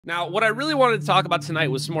Now, what I really wanted to talk about tonight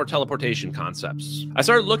was some more teleportation concepts. I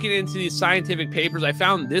started looking into these scientific papers. I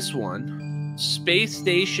found this one, Space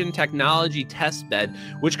Station Technology Testbed,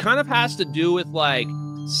 which kind of has to do with like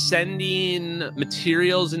sending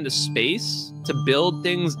materials into space to build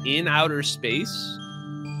things in outer space,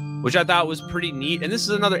 which I thought was pretty neat. And this is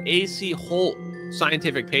another A.C. Holt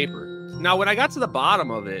scientific paper. Now, when I got to the bottom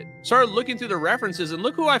of it, started looking through the references, and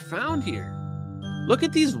look who I found here. Look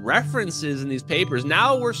at these references in these papers.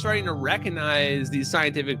 Now we're starting to recognize these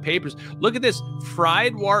scientific papers. Look at this,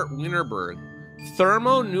 Friedwart-Winterberg,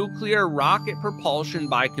 thermonuclear rocket propulsion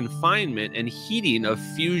by confinement and heating of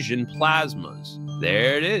fusion plasmas.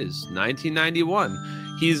 There it is,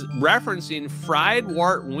 1991. He's referencing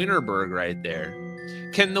Friedwart-Winterberg right there.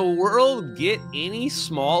 Can the world get any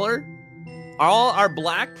smaller? All our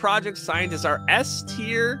black project scientists, our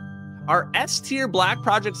S-tier black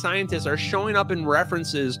project scientists are showing up in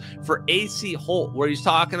references for A.C. Holt, where he's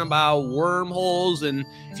talking about wormholes and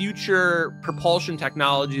future propulsion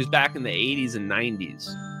technologies back in the 80s and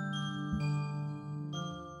 90s.